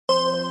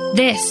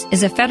This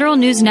is a Federal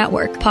News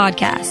Network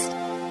podcast.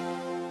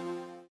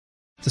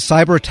 The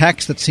cyber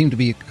attacks that seem to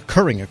be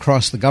occurring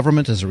across the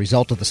government as a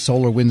result of the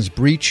SolarWinds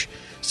breach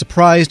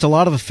surprised a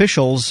lot of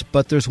officials,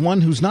 but there's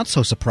one who's not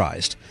so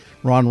surprised.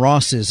 Ron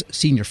Ross is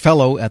Senior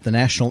Fellow at the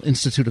National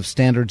Institute of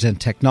Standards and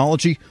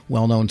Technology,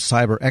 well-known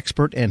cyber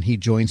expert, and he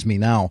joins me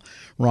now.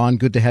 Ron,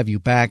 good to have you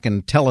back,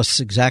 and tell us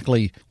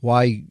exactly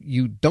why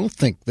you don't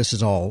think this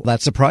is all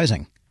that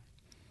surprising.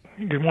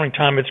 Good morning,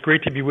 Tom. It's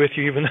great to be with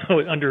you, even though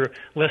under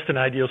less than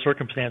ideal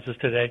circumstances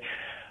today.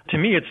 To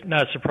me, it's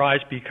not a surprise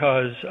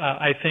because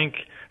I think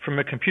from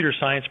a computer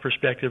science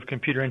perspective,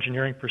 computer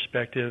engineering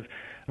perspective,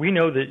 we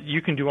know that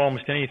you can do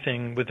almost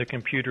anything with a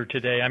computer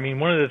today. I mean,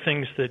 one of the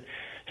things that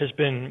has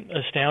been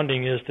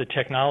astounding is the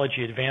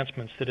technology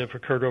advancements that have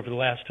occurred over the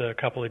last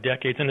couple of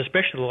decades, and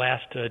especially the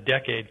last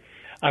decade.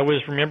 I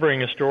was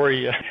remembering a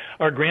story.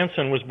 Our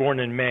grandson was born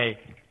in May,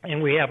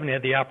 and we haven't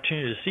had the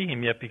opportunity to see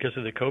him yet because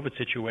of the COVID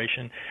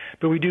situation.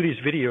 But we do these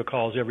video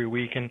calls every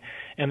week, and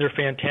they're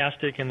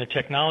fantastic. And the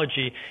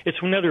technology, it's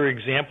another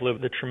example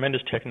of the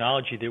tremendous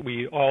technology that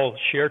we all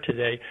share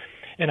today.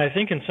 And I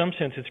think in some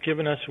sense it's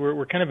given us,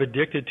 we're kind of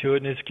addicted to it,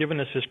 and it's given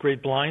us this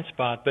great blind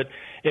spot. But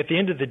at the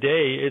end of the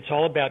day, it's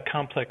all about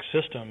complex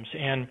systems.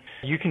 And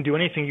you can do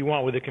anything you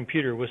want with a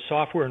computer, with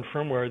software and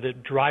firmware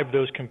that drive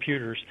those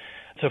computers.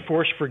 It's a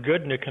force for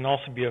good, and it can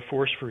also be a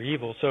force for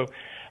evil. So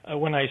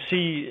when I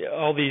see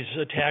all these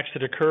attacks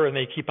that occur and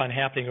they keep on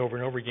happening over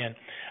and over again,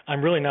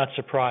 I'm really not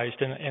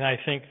surprised. And I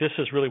think this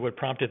is really what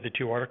prompted the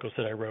two articles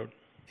that I wrote.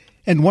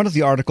 And one of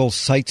the articles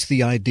cites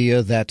the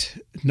idea that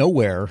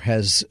nowhere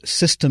has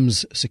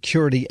systems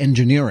security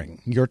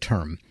engineering, your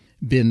term,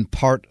 been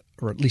part,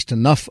 or at least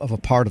enough of a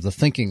part of the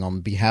thinking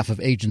on behalf of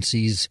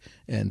agencies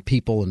and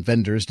people and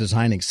vendors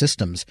designing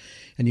systems.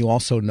 And you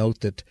also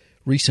note that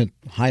recent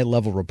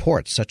high-level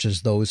reports, such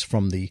as those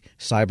from the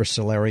Cyber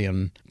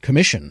Solarian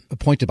Commission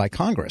appointed by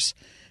Congress,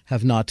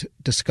 have not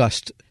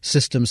discussed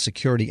systems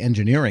security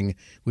engineering,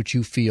 which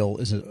you feel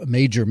is a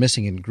major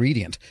missing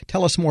ingredient.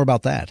 Tell us more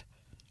about that.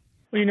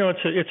 Well,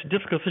 it's a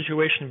difficult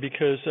situation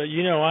because,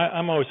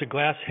 I'm always a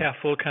glass half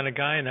full kind of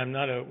guy, and I'm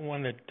not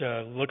one that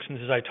looks and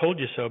says, I told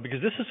you so, because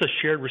this is a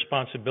shared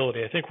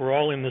responsibility. I think we're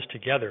all in this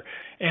together.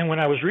 And when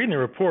I was reading the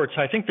reports,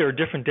 I think there are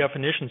different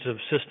definitions of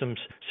systems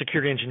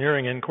security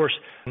engineering. And, of course,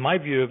 my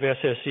view of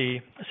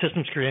SSE,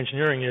 systems security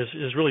engineering,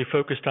 is really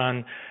focused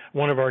on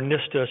one of our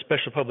NIST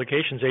special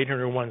publications,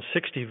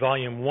 800-160,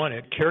 Volume 1.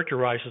 It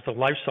characterizes the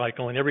life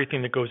cycle and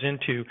everything that goes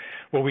into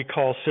what we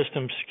call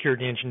systems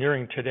security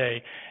engineering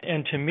today.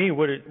 And to me,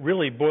 what it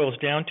really boils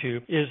down to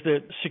is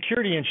that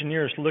security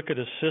engineers look at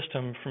a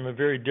system from a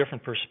very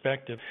different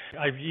perspective.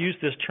 I've used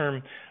this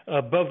term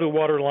above the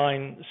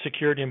waterline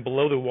security and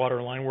below the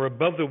waterline, where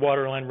above the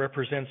waterline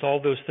represents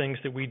all those things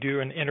that we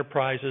do in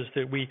enterprises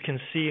that we can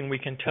see and we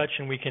can touch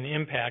and we can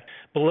impact.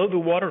 Below the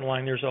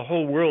waterline, there's a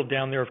whole world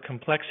down there of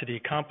complexity,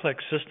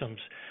 complex systems,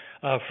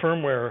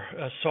 firmware,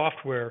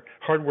 software,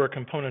 hardware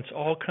components,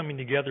 all coming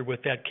together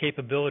with that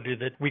capability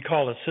that we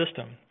call a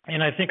system.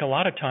 And I think a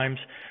lot of times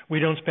we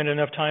don't spend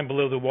enough time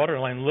below the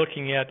waterline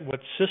looking at what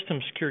system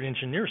security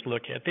engineers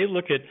look at. They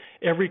look at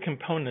every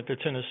component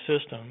that's in a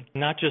system,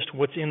 not just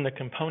what's in the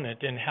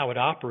component and how it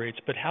operates,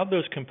 but how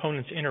those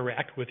components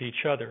interact with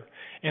each other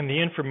and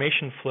the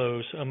information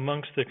flows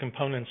amongst the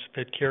components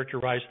that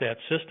characterize that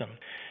system.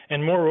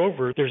 And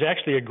moreover, there's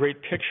actually a great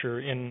picture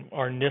in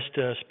our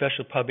NIST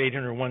Special Pub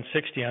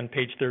 800-160 on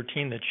page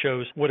 13 that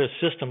shows what a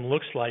system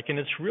looks like. And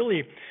it's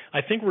really,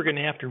 I think we're going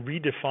to have to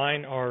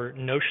redefine our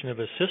notion of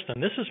a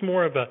system. This is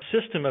more of a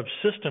system of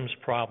systems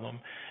problem,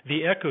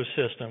 the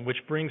ecosystem, which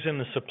brings in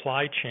the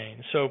supply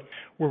chain. So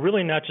we're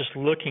really not just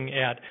looking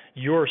at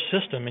your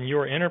system and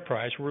your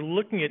enterprise. We're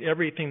looking at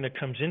everything that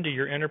comes into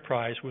your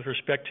enterprise with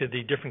respect to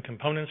the different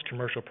components,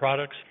 commercial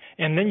products.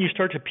 And then you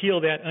start to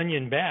peel that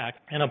onion back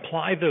and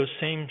apply those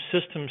same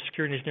system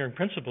security engineering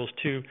principles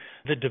to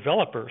the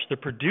developers, the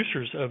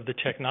producers of the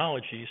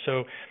technology.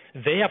 So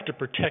they have to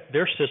protect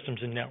their systems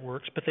and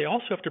networks, but they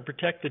also have to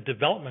protect the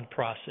development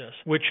process,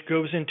 which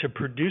goes into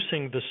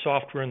producing the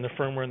software and the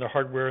firmware and the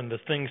hardware and the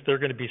things they're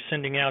going to be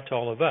sending out to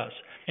all of us.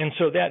 And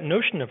so that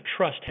notion of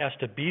trust has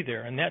to be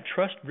there, and that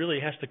trust really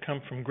has to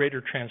come from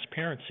greater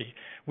transparency.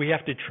 We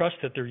have to trust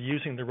that they're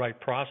using the right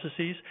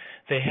processes,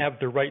 they have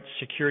the right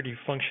security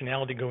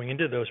functionality going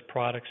into those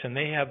products, and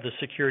they have the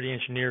security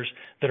engineers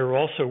that are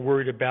also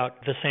worried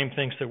about the same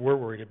things that we're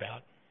worried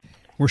about.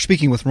 We're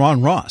speaking with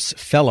Ron Ross,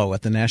 fellow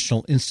at the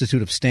National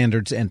Institute of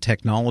Standards and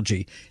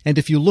Technology. And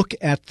if you look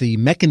at the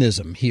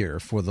mechanism here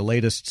for the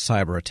latest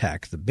cyber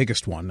attack, the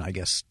biggest one, I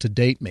guess, to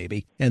date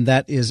maybe, and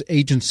that is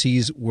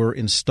agencies were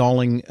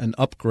installing an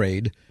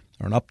upgrade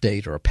or an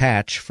update or a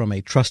patch from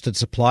a trusted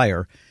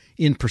supplier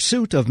in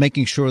pursuit of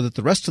making sure that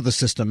the rest of the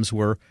systems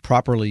were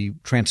properly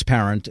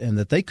transparent and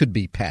that they could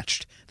be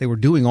patched. They were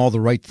doing all the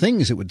right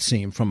things, it would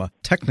seem, from a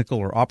technical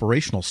or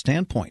operational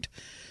standpoint.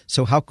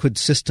 So how could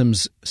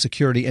systems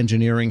security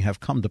engineering have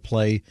come to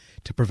play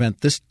to prevent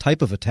this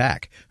type of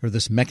attack or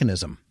this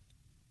mechanism?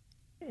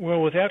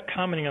 Well, without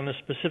commenting on the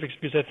specifics,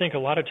 because I think a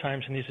lot of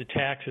times in these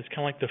attacks, it's kind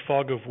of like the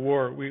fog of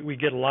war. We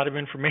get a lot of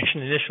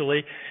information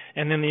initially,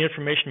 and then the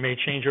information may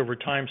change over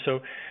time. So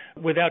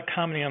without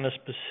commenting on the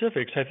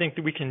specifics, I think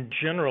that we can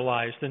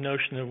generalize the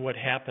notion of what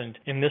happened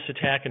in this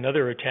attack and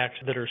other attacks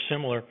that are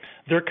similar.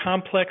 They're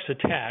complex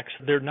attacks.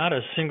 They're not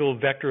a single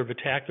vector of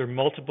attack. They're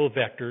multiple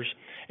vectors.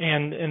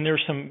 And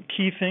there's some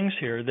key things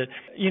here that,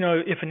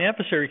 if an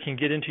adversary can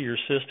get into your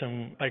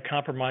system by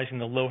compromising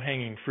the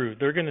low-hanging fruit,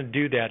 they're going to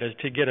do that as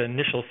to get an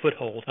initial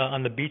foothold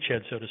on the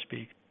beachhead, so to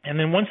speak. And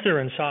then once they're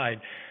inside,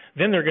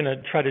 then they're going to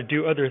try to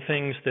do other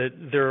things that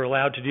they're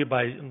allowed to do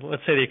by,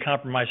 let's say they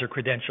compromise their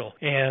credential.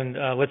 And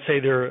let's say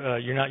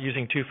you're not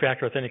using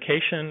two-factor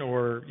authentication,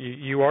 or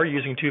you are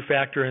using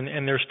two-factor,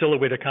 and there's still a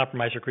way to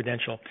compromise your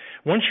credential.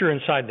 Once you're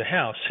inside the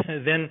house,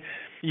 then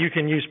you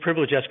can use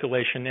privilege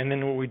escalation, and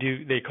then what we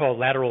do, they call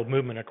lateral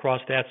movement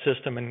across that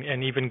system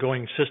and even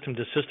going system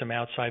to system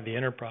outside the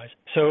enterprise.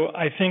 So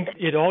I think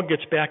it all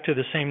gets back to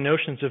the same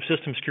notions of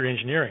system security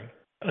engineering.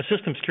 A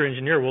system security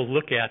engineer will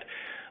look at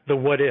the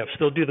what-ifs.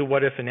 They'll do the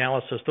what-if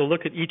analysis. They'll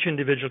look at each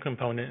individual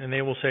component, and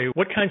they will say,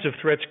 what kinds of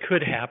threats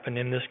could happen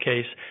in this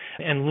case?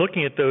 And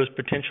looking at those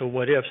potential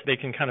what-ifs, they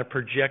can kind of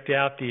project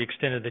out the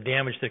extent of the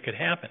damage that could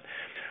happen.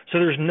 So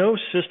there's no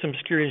system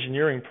security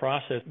engineering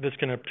process that's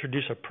going to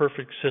produce a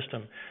perfect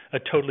system, a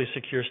totally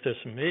secure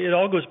system. It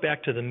all goes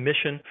back to the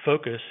mission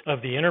focus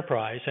of the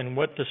enterprise and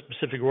what the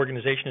specific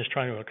organization is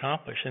trying to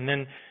accomplish. And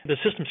then the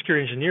system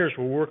security engineers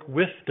will work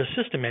with the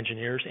system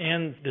engineers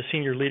and the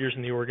senior leaders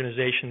in the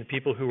organization, the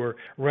people who are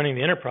running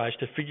the enterprise,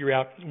 to figure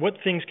out what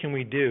things can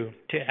we do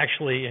to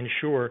actually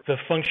ensure the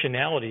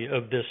functionality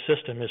of this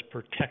system is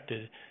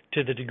protected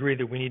to the degree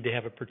that we need to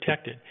have it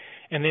protected.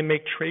 And they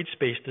make trade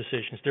space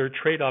decisions. There are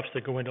trade-offs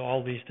that go into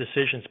all these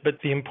decisions. But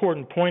the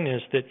important point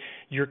is that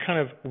you're kind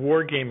of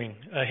wargaming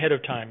ahead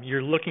of time.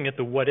 You're looking at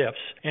the what-ifs,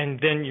 and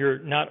then you're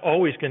not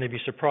always going to be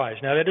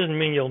surprised. Now, that doesn't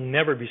mean you'll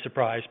never be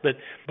surprised, but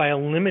by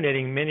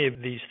eliminating many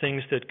of these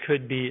things that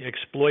could be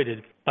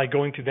exploited by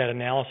going through that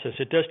analysis,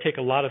 it does take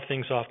a lot of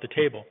things off the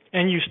table.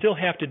 And you still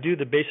have to do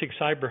the basic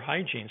cyber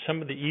hygiene.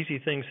 Some of the easy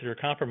things that are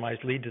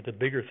compromised lead to the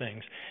bigger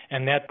things,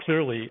 and that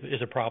clearly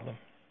is a problem.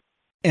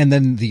 And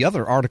then the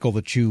other article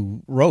that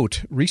you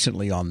wrote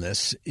recently on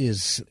this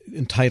is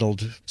entitled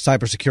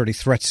Cybersecurity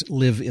Threats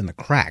Live in the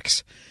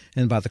Cracks.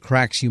 And by the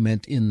cracks, you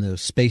meant in the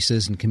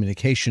spaces and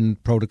communication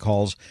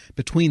protocols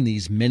between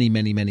these many,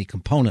 many, many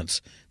components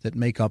that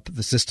make up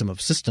the system of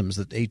systems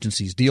that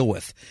agencies deal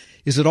with.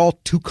 Is it all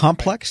too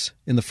complex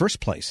in the first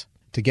place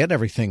to get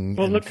everything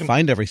and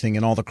find everything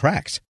in all the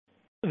cracks?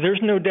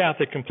 There's no doubt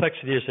that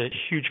complexity is a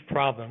huge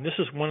problem. This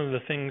is one of the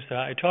things that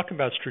I talk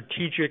about: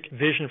 strategic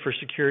vision for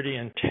security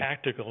and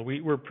tactical.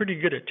 We're pretty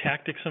good at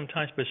tactics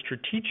sometimes, but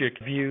strategic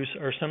views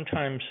are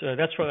sometimes,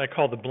 that's what I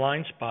call the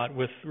blind spot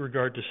with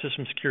regard to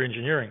system security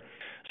engineering.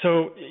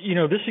 So,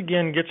 this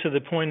again gets to the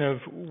point of,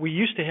 we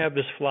used to have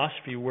this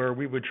philosophy where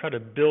we would try to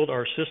build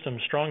our system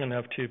strong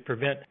enough to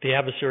prevent the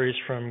adversaries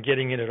from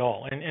getting in at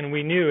all. And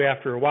we knew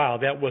after a while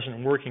that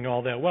wasn't working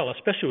all that well,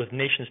 especially with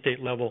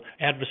nation-state level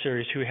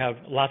adversaries who have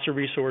lots of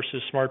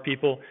resources, smart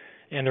people,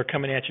 and they're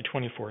coming at you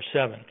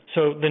 24/7.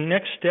 So the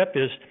next step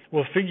is,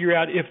 we'll figure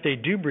out if they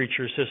do breach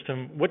your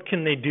system, what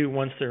can they do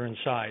once they're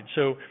inside?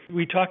 So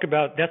we talk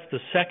about, that's the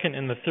second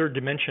and the third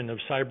dimension of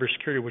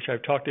cybersecurity, which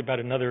I've talked about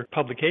in other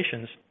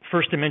publications.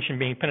 First dimension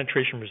being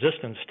penetration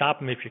resistance, stop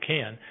them if you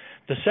can.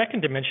 The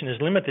second dimension is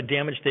limit the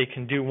damage they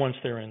can do once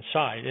they're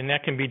inside, and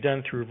that can be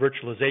done through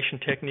virtualization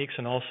techniques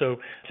and also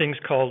things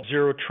called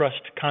zero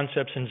trust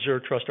concepts and zero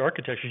trust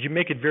architectures. You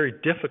make it very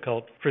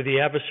difficult for the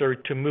adversary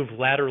to move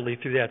laterally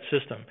through that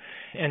system,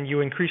 and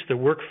you increase the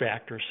work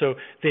factor. So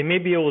they may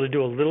be able to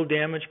do a little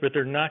damage, but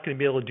they're not going to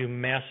be able to do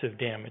massive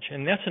damage.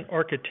 And that's an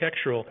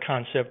architectural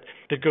concept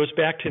that goes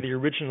back to the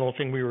original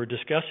thing we were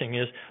discussing,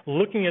 is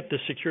looking at the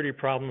security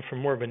problem from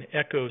more of an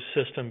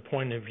ecosystem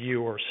point of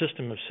view, or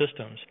system of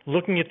systems,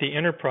 looking at the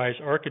enterprise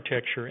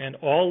architecture and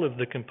all of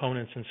the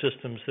components and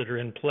systems that are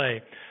in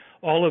play,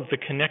 all of the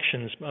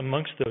connections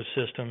amongst those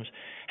systems,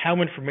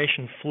 how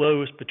information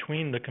flows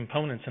between the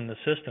components and the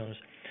systems,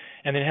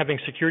 and then having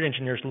security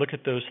engineers look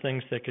at those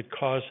things that could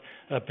cause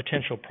a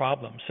potential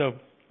problem. So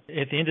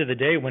at the end of the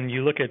day, when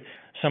you look at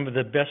some of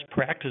the best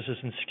practices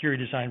in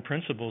security design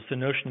principles, the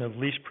notion of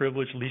least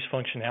privilege, least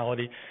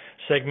functionality,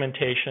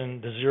 segmentation,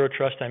 the zero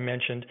trust I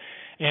mentioned,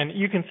 and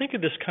you can think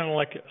of this kind of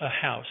like a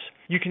house.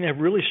 You can have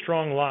really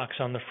strong locks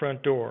on the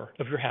front door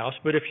of your house,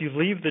 but if you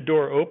leave the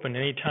door open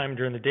any time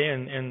during the day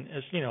and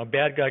as a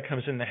bad guy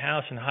comes in the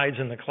house and hides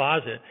in the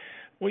closet,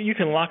 well, you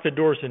can lock the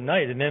doors at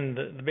night, and then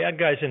the bad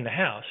guy's in the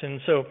house. And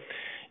so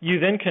you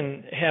then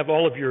can have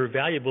all of your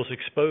valuables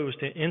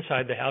exposed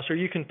inside the house, or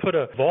you can put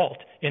a vault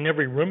in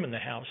every room in the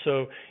house.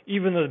 So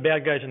even though the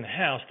bad guy's in the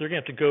house, they're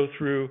going to have to go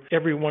through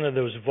every one of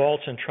those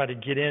vaults and try to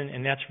get in,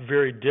 and that's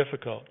very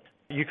difficult.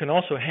 You can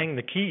also hang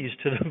the keys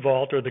to the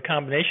vault, or the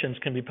combinations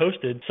can be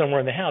posted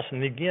somewhere in the house.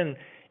 And again,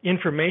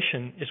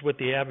 information is what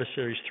the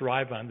adversaries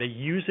thrive on. They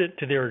use it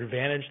to their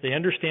advantage. They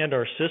understand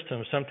our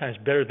systems sometimes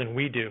better than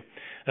we do,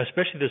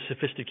 especially the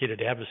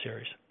sophisticated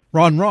adversaries.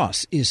 Ron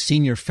Ross is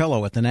Senior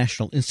Fellow at the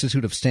National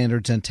Institute of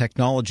Standards and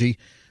Technology.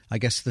 I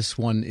guess this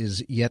one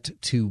is yet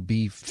to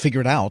be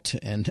figured out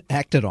and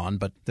acted on,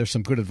 but there's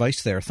some good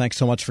advice there. Thanks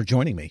so much for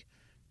joining me.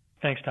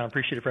 Thanks, Tom.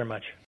 Appreciate it very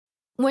much.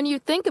 When you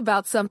think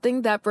about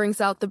something that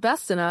brings out the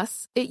best in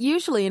us, it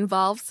usually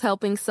involves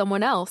helping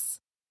someone else.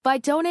 By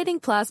donating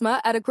plasma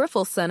at a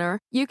Grifols Center,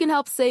 you can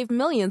help save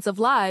millions of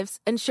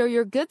lives and show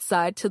your good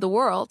side to the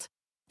world.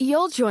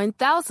 You'll join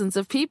thousands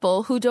of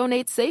people who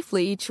donate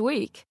safely each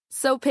week,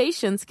 so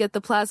patients get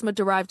the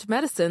plasma-derived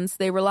medicines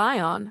they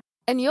rely on.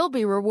 And you'll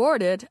be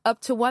rewarded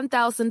up to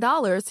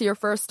 $1,000 your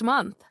first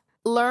month.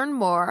 Learn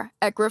more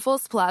at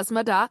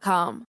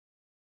grifolsplasma.com.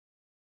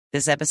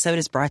 This episode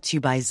is brought to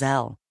you by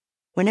Zelle.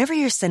 Whenever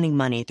you're sending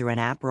money through an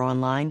app or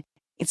online,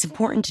 it's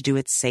important to do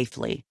it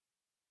safely.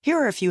 Here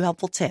are a few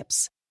helpful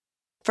tips.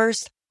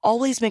 First,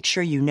 always make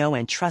sure you know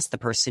and trust the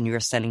person you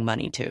are sending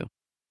money to.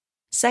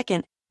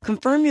 Second,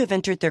 confirm you have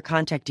entered their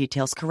contact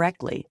details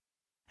correctly.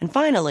 And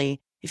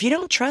finally, if you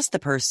don't trust the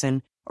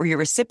person or your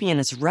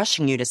recipient is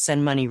rushing you to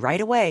send money right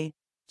away,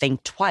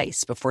 think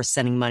twice before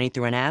sending money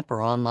through an app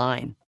or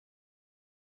online.